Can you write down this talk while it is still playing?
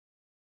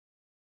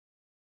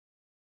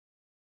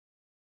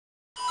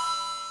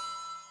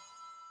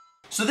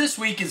So this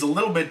week is a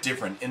little bit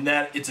different in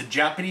that it's a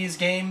Japanese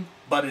game,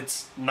 but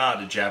it's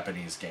not a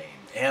Japanese game.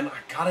 And I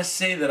gotta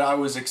say that I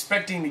was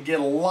expecting to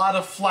get a lot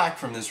of flack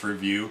from this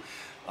review.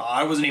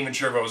 I wasn't even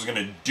sure if I was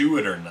gonna do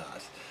it or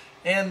not.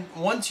 And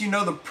once you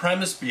know the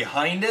premise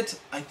behind it,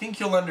 I think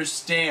you'll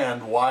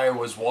understand why I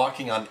was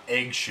walking on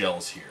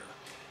eggshells here.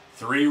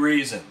 3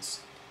 reasons.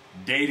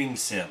 Dating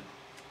sim,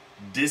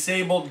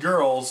 disabled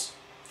girls,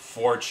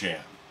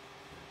 4chan.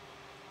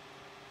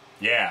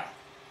 Yeah,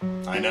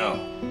 I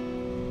know.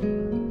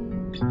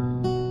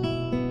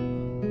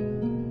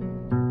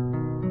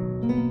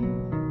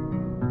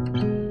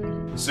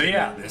 So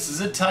yeah, this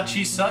is a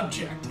touchy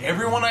subject.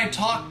 Everyone I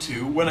talked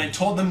to, when I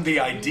told them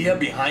the idea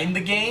behind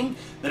the game,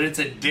 that it's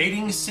a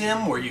dating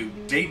sim where you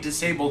date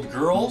disabled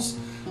girls,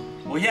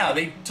 well yeah,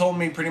 they told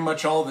me pretty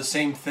much all the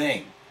same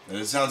thing. That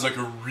it sounds like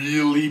a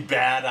really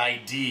bad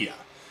idea.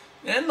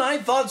 And I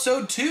thought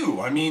so too.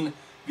 I mean,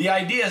 the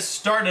idea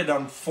started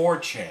on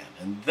 4chan,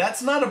 and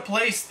that's not a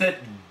place that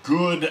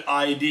good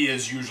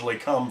ideas usually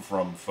come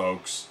from,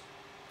 folks.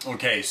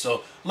 Okay,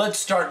 so let's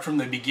start from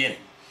the beginning.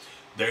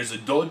 There's a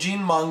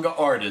doujin manga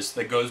artist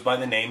that goes by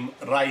the name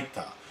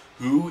Raita,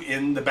 who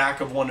in the back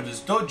of one of his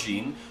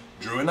doujin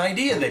drew an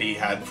idea that he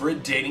had for a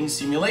dating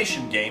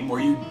simulation game where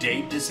you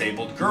date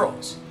disabled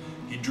girls.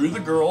 He drew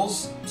the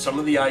girls, some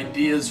of the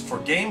ideas for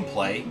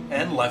gameplay,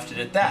 and left it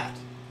at that.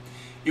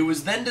 It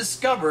was then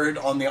discovered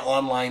on the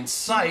online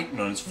site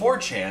known as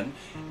 4chan,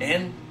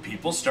 and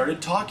people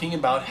started talking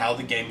about how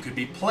the game could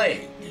be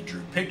played. They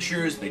drew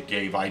pictures, they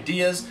gave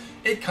ideas,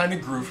 it kind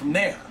of grew from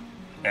there.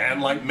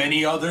 And like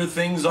many other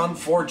things on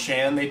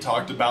 4chan, they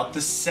talked about the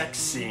sex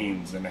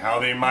scenes and how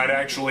they might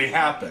actually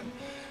happen.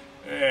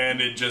 And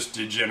it just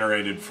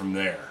degenerated from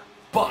there.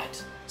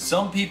 But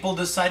some people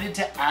decided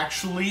to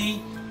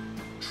actually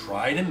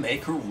try to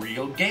make a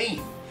real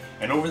game.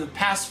 And over the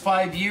past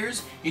 5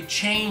 years, it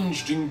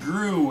changed and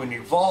grew and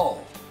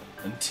evolved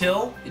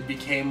until it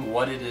became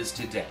what it is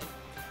today.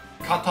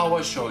 Katawa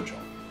Shoujo.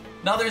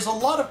 Now there's a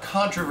lot of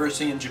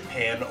controversy in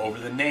Japan over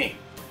the name.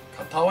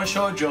 Katawa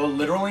Shoujo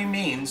literally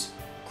means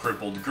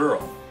crippled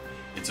girl.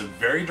 It's a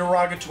very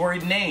derogatory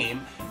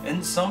name,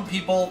 and some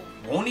people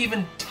won't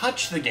even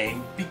touch the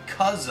game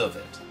because of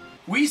it.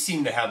 We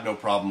seem to have no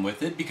problem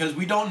with it because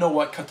we don't know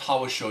what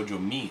Katawa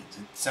Shoujo means.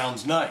 It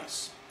sounds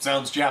nice, it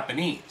sounds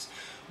Japanese.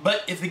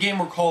 But if the game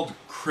were called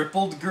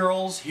Crippled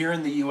Girls here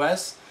in the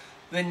US,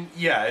 then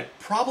yeah, it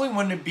probably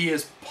wouldn't be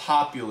as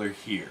popular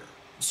here.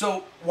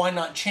 So why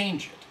not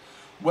change it?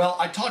 Well,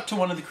 I talked to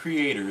one of the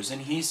creators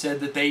and he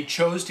said that they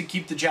chose to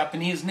keep the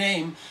Japanese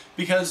name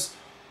because,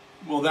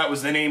 well, that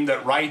was the name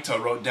that Raita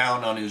wrote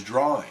down on his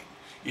drawing.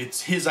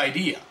 It's his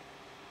idea.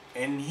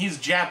 And he's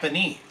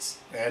Japanese.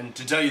 And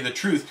to tell you the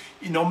truth,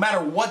 no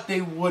matter what they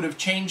would have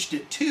changed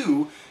it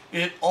to,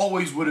 it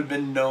always would have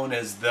been known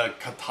as the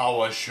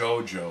Katawa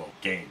Shoujo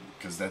game,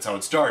 because that's how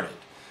it started.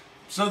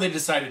 So they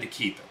decided to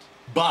keep it.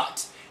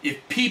 But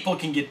if people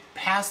can get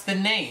past the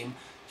name,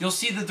 you'll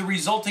see that the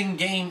resulting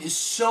game is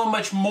so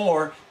much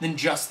more than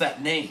just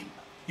that name.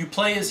 You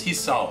play as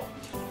Hisao,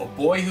 a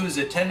boy who is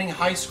attending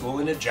high school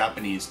in a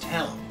Japanese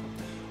town.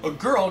 A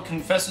girl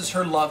confesses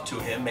her love to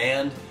him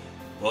and,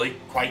 well, he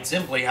quite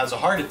simply has a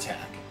heart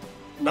attack.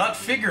 Not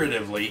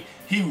figuratively,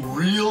 he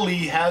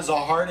really has a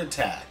heart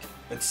attack.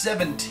 At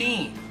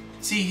 17.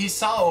 See,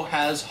 Hisao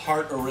has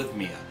heart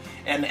arrhythmia,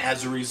 and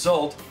as a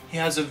result, he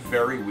has a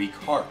very weak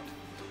heart.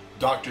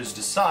 Doctors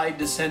decide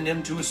to send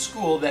him to a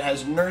school that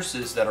has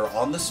nurses that are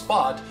on the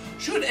spot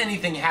should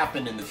anything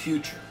happen in the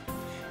future.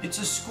 It's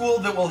a school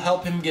that will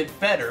help him get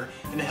better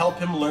and help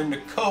him learn to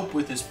cope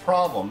with his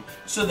problem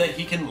so that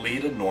he can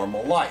lead a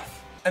normal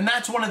life. And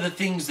that's one of the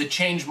things that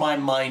changed my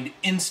mind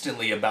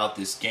instantly about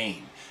this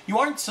game. You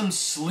aren't some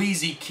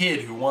sleazy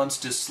kid who wants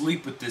to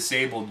sleep with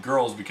disabled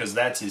girls because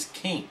that's his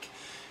kink.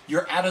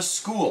 You're at a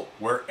school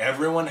where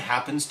everyone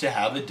happens to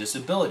have a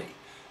disability.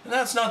 And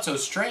that's not so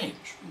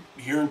strange.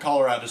 Here in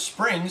Colorado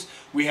Springs,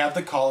 we have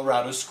the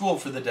Colorado School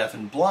for the Deaf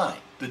and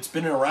Blind that's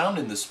been around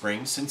in the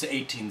Springs since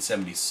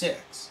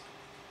 1876.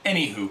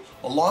 Anywho,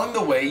 along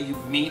the way you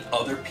meet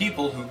other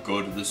people who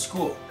go to the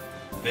school.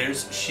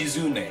 There's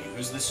Shizune,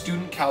 who's the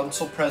student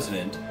council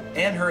president,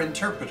 and her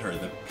interpreter,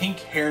 the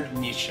pink-haired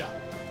Misha.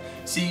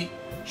 See,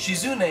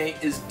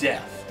 Shizune is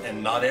deaf,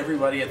 and not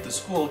everybody at the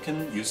school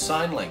can use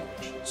sign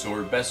language, so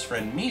her best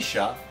friend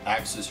Misha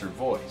acts as her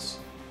voice.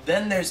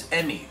 Then there's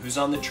Emmy, who's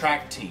on the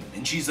track team,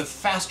 and she's the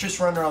fastest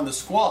runner on the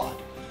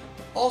squad.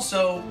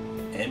 Also,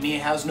 Emmy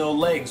has no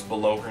legs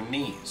below her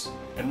knees,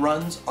 and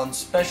runs on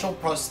special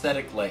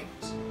prosthetic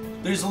legs.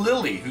 There's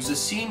Lily, who's a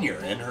senior,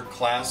 and her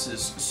class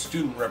is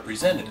student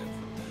representative.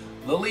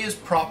 Lily is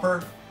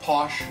proper,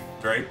 posh,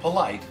 very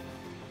polite,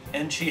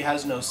 and she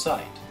has no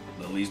sight.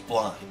 Lily's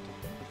blind.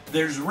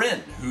 There's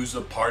Rin, who's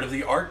a part of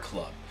the art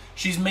club.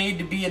 She's made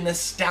to be an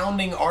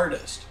astounding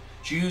artist.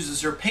 She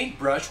uses her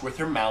paintbrush with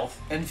her mouth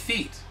and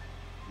feet,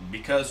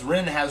 because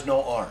Rin has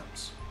no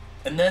arms.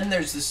 And then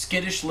there's the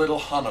skittish little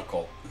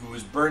Hanako, who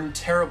is burned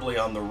terribly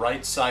on the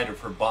right side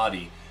of her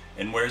body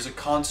and wears a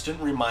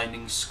constant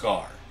reminding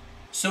scar.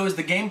 So as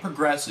the game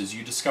progresses,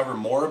 you discover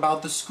more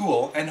about the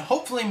school and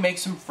hopefully make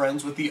some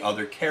friends with the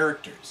other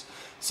characters.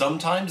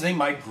 Sometimes they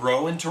might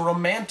grow into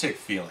romantic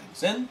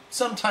feelings, and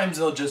sometimes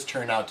they'll just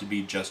turn out to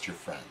be just your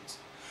friends.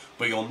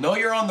 But you'll know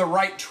you're on the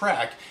right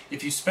track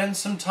if you spend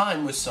some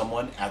time with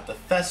someone at the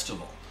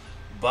festival.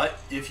 But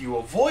if you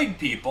avoid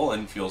people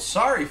and feel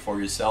sorry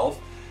for yourself,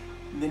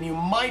 then you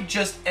might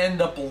just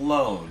end up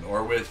alone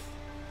or with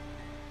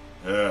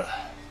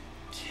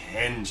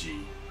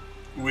Kenji,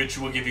 which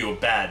will give you a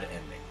bad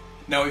ending.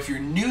 Now, if you're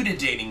new to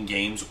dating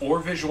games or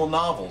visual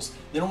novels,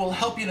 then it will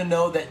help you to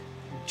know that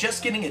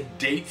just getting a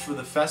date for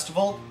the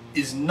festival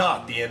is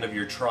not the end of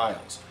your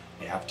trials.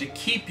 You have to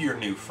keep your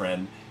new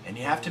friend, and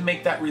you have to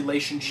make that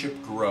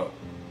relationship grow.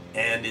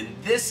 And in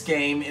this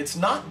game, it's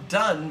not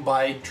done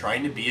by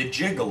trying to be a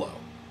gigolo.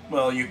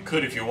 Well, you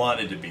could if you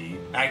wanted to be.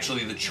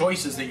 Actually, the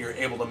choices that you're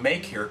able to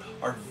make here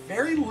are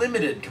very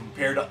limited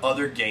compared to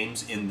other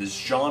games in this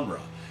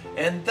genre.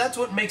 And that's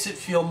what makes it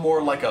feel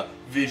more like a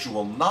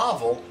visual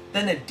novel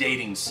than a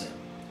dating sim.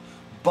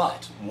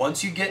 But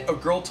once you get a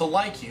girl to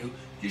like you,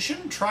 you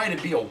shouldn't try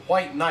to be a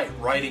white knight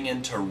riding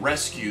in to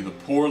rescue the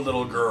poor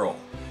little girl.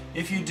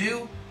 If you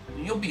do,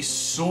 you'll be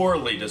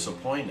sorely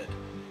disappointed.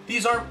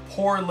 These aren't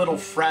poor little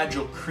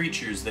fragile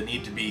creatures that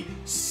need to be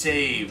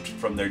saved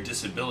from their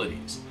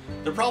disabilities.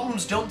 The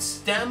problems don't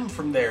stem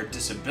from their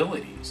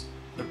disabilities.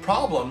 The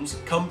problems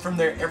come from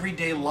their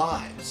everyday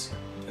lives.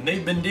 And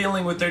they've been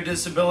dealing with their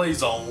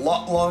disabilities a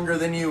lot longer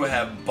than you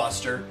have,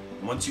 Buster.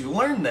 And once you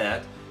learn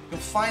that, you'll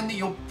find that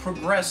you'll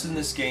progress in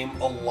this game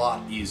a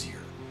lot easier.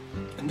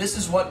 And this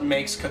is what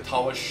makes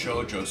Katawa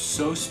Shoujo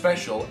so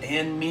special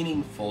and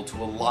meaningful to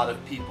a lot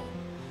of people.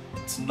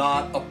 It's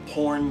not a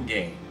porn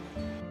game.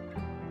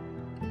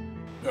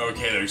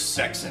 Okay, there's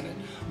sex in it,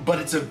 but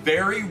it's a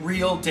very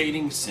real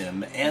dating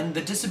sim, and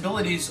the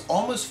disabilities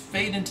almost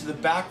fade into the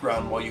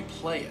background while you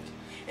play it.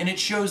 And it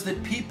shows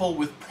that people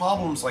with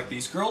problems like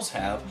these girls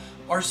have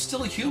are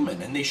still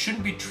human, and they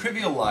shouldn't be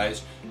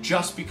trivialized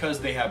just because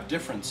they have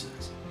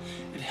differences.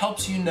 It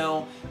helps you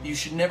know you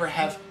should never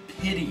have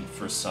pity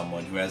for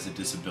someone who has a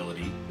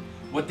disability.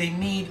 What they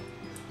need,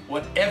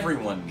 what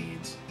everyone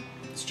needs,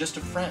 is just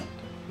a friend.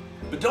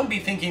 But don't be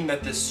thinking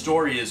that this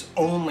story is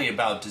only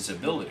about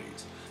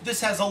disabilities.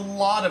 This has a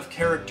lot of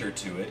character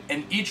to it,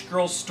 and each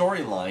girl's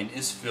storyline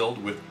is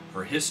filled with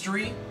her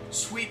history,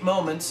 sweet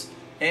moments,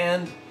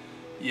 and,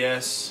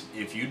 yes,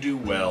 if you do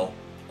well,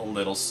 a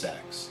little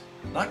sex.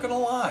 Not gonna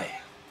lie,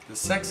 the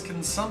sex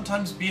can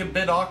sometimes be a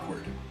bit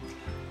awkward.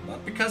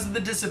 Not because of the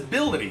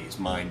disabilities,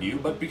 mind you,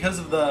 but because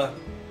of the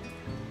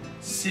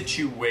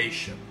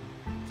situation.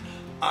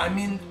 I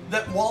mean,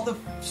 that while the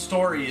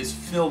story is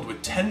filled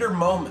with tender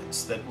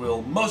moments that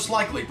will most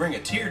likely bring a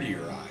tear to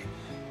your eye,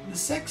 the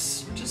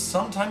sex just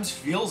sometimes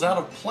feels out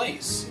of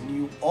place, and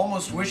you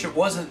almost wish it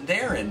wasn't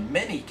there in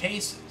many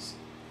cases.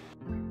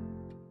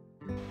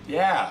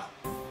 Yeah,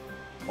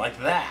 like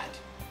that.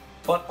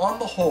 But on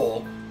the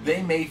whole,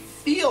 they may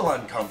feel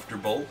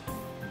uncomfortable,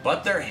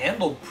 but they're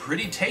handled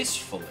pretty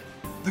tastefully.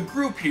 The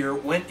group here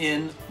went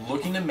in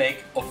looking to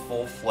make a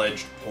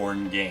full-fledged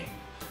porn game,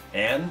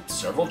 and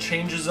several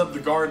changes of the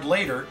guard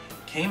later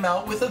came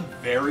out with a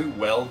very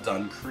well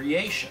done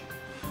creation.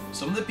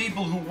 Some of the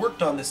people who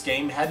worked on this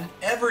game hadn't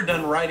ever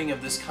done writing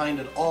of this kind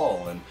at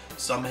all, and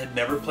some had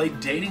never played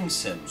dating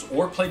sims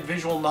or played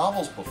visual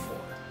novels before.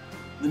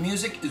 The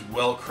music is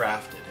well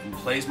crafted and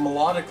plays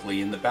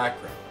melodically in the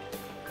background.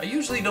 I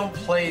usually don't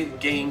play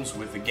games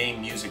with the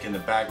game music in the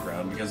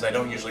background because I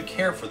don't usually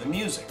care for the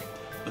music.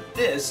 But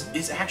this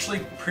is actually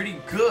pretty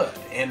good,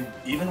 and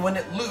even when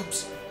it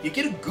loops, you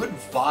get a good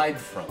vibe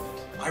from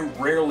it. I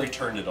rarely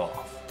turn it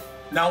off.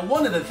 Now,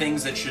 one of the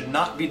things that should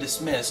not be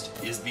dismissed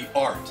is the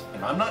art.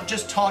 And I'm not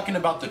just talking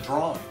about the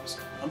drawings.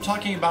 I'm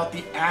talking about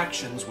the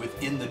actions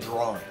within the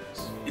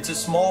drawings. It's a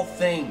small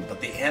thing,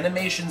 but the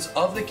animations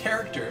of the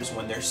characters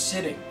when they're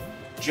sitting,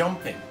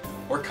 jumping,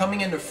 or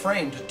coming into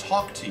frame to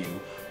talk to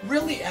you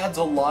really adds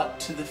a lot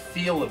to the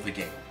feel of the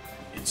game.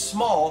 It's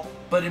small,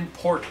 but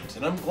important,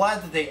 and I'm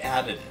glad that they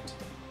added it.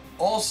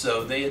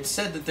 Also, they had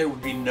said that there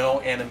would be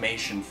no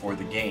animation for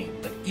the game,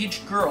 but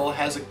each girl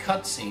has a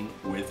cutscene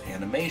with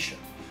animation.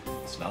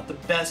 It's not the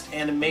best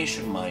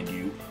animation, mind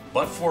you,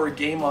 but for a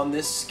game on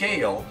this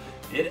scale,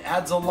 it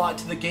adds a lot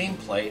to the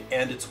gameplay,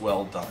 and it's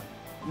well done.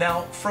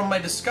 Now, from my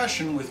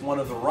discussion with one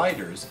of the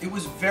writers, it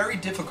was very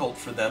difficult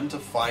for them to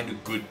find a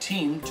good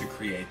team to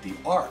create the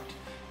art.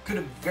 It could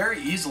have very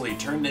easily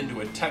turned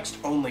into a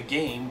text-only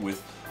game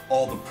with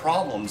all the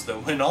problems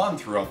that went on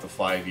throughout the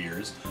 5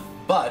 years,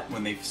 but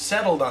when they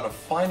settled on a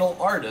final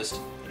artist,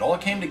 it all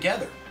came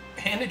together,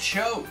 and it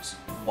shows.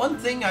 One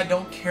thing I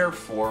don't care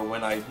for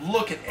when I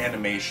look at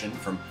animation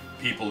from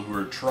people who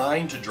are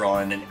trying to draw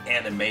in an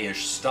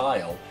anime-ish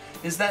style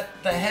is that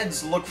the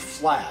heads look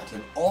flat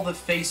and all the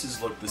faces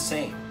look the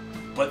same.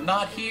 But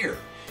not here.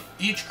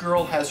 Each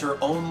girl has her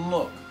own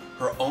look,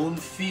 her own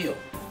feel,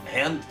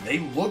 and they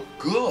look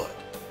good.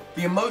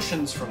 The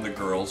emotions from the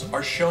girls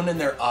are shown in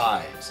their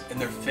eyes, in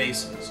their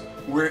faces,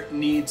 where it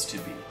needs to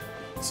be.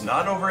 It's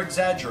not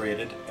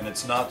over-exaggerated, and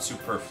it's not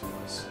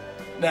superfluous.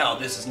 Now,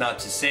 this is not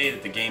to say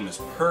that the game is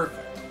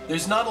perfect.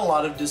 There's not a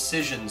lot of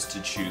decisions to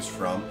choose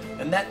from,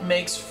 and that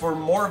makes for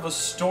more of a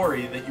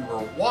story that you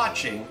are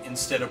watching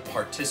instead of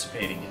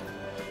participating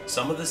in.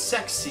 Some of the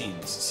sex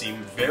scenes seem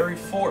very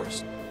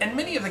forced, and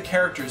many of the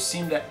characters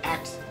seem to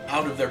act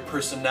out of their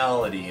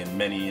personality in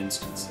many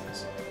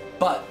instances.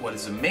 But what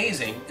is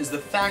amazing is the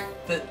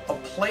fact that a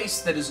place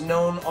that is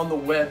known on the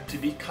web to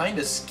be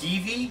kinda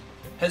skeevy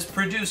has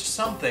produced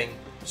something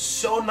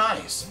so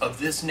nice of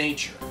this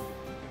nature.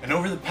 And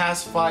over the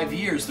past 5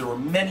 years, there were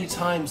many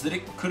times that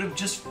it could have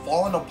just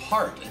fallen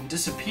apart and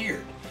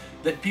disappeared.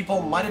 That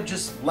people might have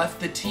just left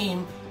the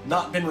team,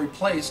 not been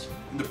replaced,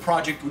 and the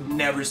project would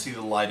never see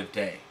the light of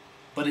day.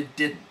 But it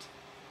didn't.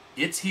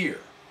 It's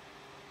here.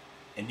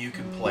 And you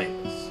can play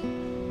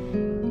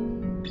this.